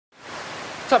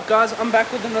What's up, guys? I'm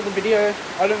back with another video.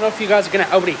 I don't know if you guys are going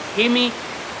to be able to hear me.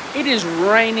 It is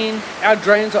raining. Our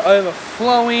drains are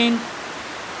overflowing.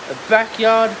 The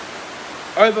backyard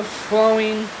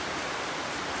overflowing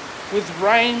with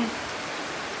rain.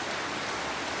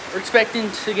 We're expecting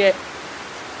to get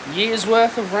years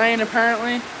worth of rain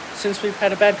apparently since we've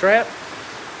had a bad drought.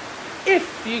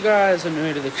 If you guys are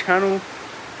new to the channel,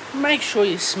 make sure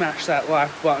you smash that like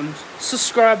button,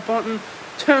 subscribe button,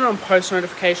 turn on post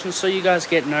notifications so you guys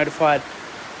get notified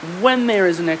when there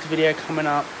is a next video coming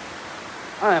up.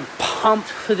 I am pumped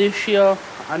for this year.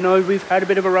 I know we've had a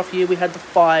bit of a rough year. We had the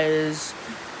fires,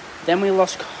 then we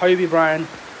lost Kobe Bryant,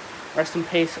 rest in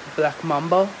peace Black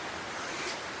Mamba.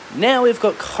 Now we've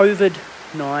got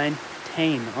COVID-19.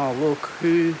 Oh, look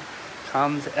who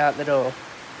comes out the door.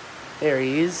 There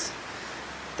he is,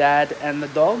 Dad and the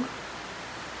dog.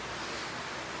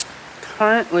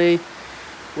 Currently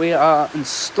we are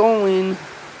installing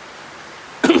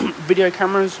video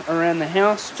cameras around the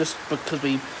house just because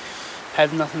we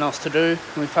have nothing else to do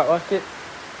and we felt like it.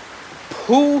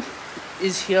 Pool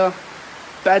is here.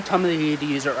 Bad time of the year to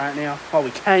use it right now. Well,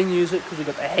 we can use it because we've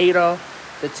got the heater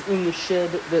that's in the shed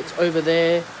that's over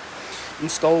there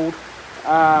installed.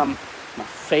 My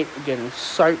feet are getting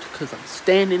soaked because I'm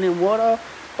standing in water,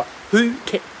 but who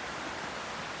cares?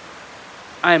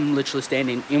 I am literally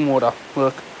standing in water.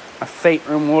 Look, my feet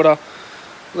are in water.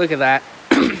 Look at that.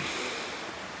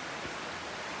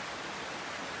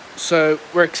 So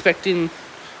we're expecting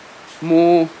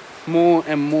more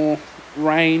and more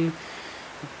rain,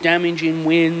 damaging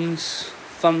winds,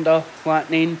 thunder,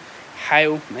 lightning,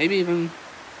 hail, maybe even...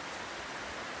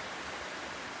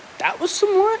 That was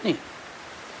some lightning.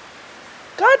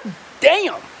 God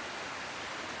damn.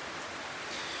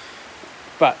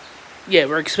 But yeah,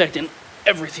 we're expecting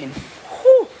everything.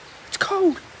 Whew, it's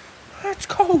cold. It's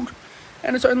cold.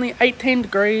 And it's only 18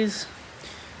 degrees.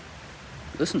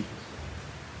 Listen.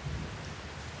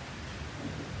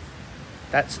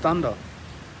 That's thunder.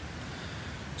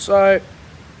 So,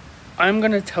 I'm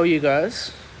going to tell you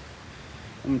guys.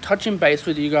 I'm touching base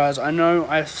with you guys. I know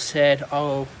I've said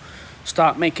I'll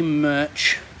start making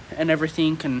merch and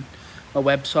everything and a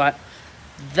website.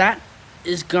 That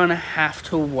is going to have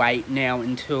to wait now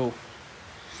until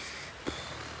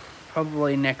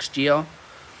probably next year,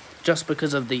 just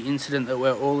because of the incident that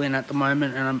we're all in at the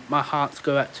moment. And my hearts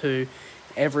go out to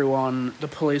everyone, the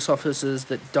police officers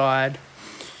that died.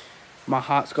 My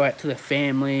hearts go out to their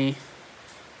family.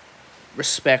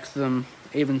 Respect them.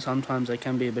 Even sometimes they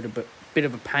can be a bit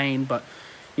of a pain, but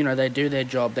you know, they do their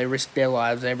job. They risk their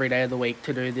lives every day of the week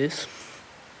to do this.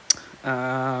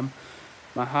 My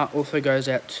heart also goes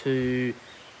out to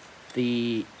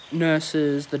the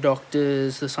nurses, the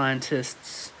doctors, the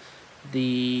scientists,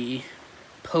 the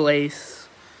police,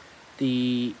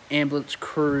 the ambulance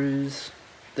crews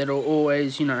that are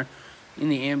always, you know, in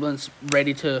the ambulance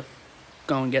ready to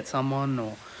go and get someone,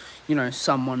 or, you know,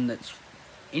 someone that's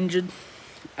injured.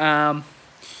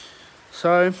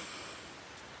 So,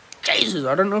 Jesus,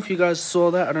 I don't know if you guys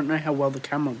saw that. I don't know how well the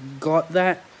camera got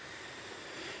that.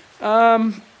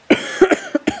 I'm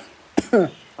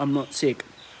not sick.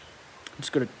 I'm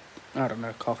just gonna, I don't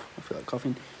know, cough. I feel like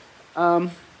coughing.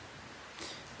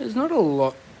 There's not a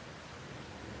lot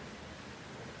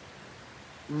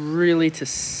really to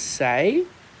say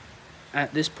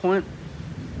at this point.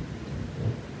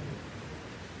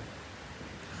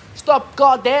 Stop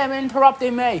goddamn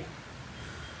interrupting me.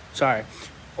 Sorry.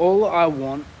 All I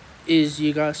want is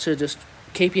you guys to just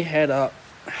keep your head up,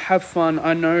 have fun.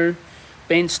 I know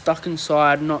being stuck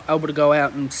inside, not able to go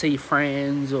out and see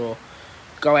friends or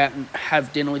go out and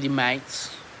have dinner with your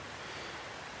mates,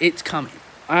 it's coming.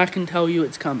 I can tell you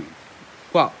it's coming.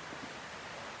 Well,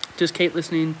 just keep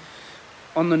listening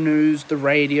on the news, the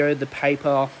radio, the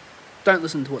paper. Don't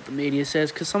listen to what the media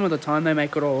says, because some of the time they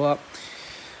make it all up.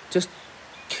 Just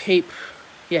keep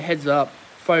your heads up,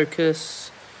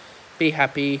 focus, be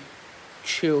happy,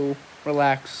 chill,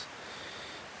 relax,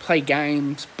 play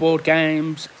games, board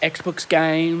games, Xbox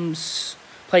games,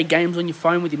 play games on your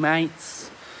phone with your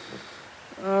mates,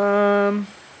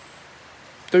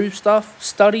 do stuff,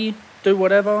 study, do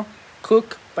whatever,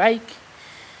 cook, bake,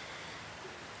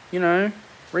 you know,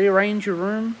 rearrange your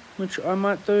room, which I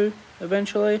might do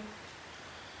eventually.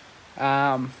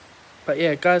 But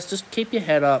yeah, guys, just keep your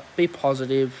head up, be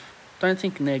positive, don't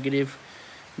think negative.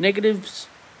 Negatives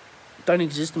don't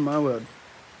exist in my world.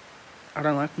 I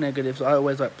don't like negatives, I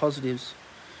always like positives.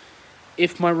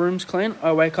 If my room's clean,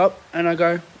 I wake up and I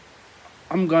go,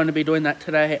 I'm going to be doing that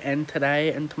today and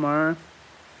tomorrow.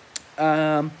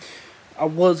 I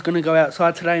was going to go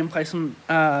outside today and play some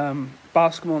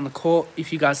basketball on the court.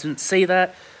 If you guys didn't see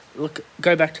that,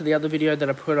 go back to the other video that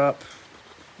I put up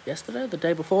yesterday, the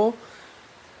day before.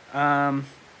 I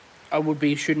would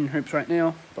be shooting hoops right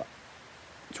now, but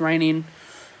it's raining,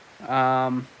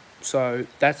 so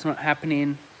that's not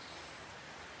happening.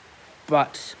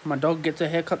 But my dog gets a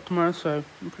haircut tomorrow, so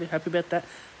I'm pretty happy about that.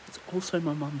 It's also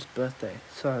my mum's birthday,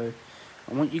 so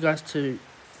I want you guys to,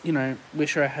 you know,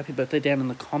 wish her a happy birthday down in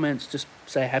the comments. Just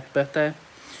say happy birthday.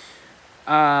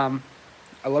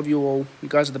 I love you all. You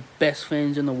guys are the best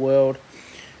fans in the world.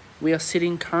 We are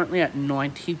sitting currently at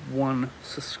 91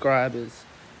 subscribers.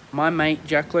 My mate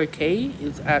Jack Low-Key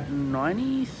is at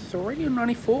 93 or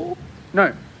 94?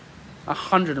 No,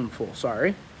 104,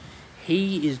 sorry.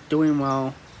 He is doing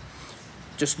well.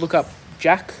 Just look up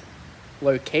Jack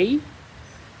Low-Key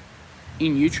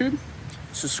in YouTube.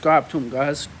 Subscribe to him,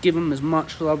 guys. Give him as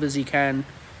much love as you can.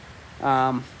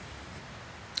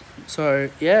 So,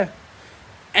 yeah.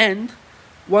 And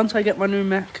once I get my new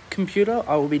Mac computer,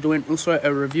 I will be doing also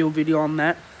a review video on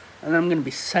that. And I'm going to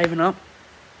be saving up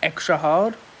extra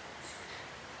hard.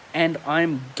 And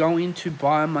I'm going to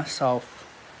buy myself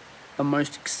the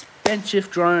most expensive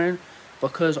drone,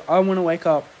 because I want to wake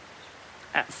up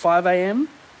at 5 AM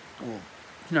or,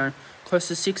 you know, close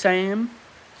to 6 AM,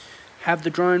 have the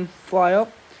drone fly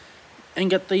up and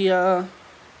get the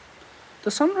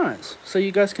sunrise, so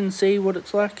you guys can see what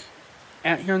it's like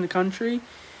out here in the country.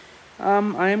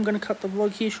 I am going to cut the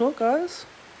vlog here short, guys.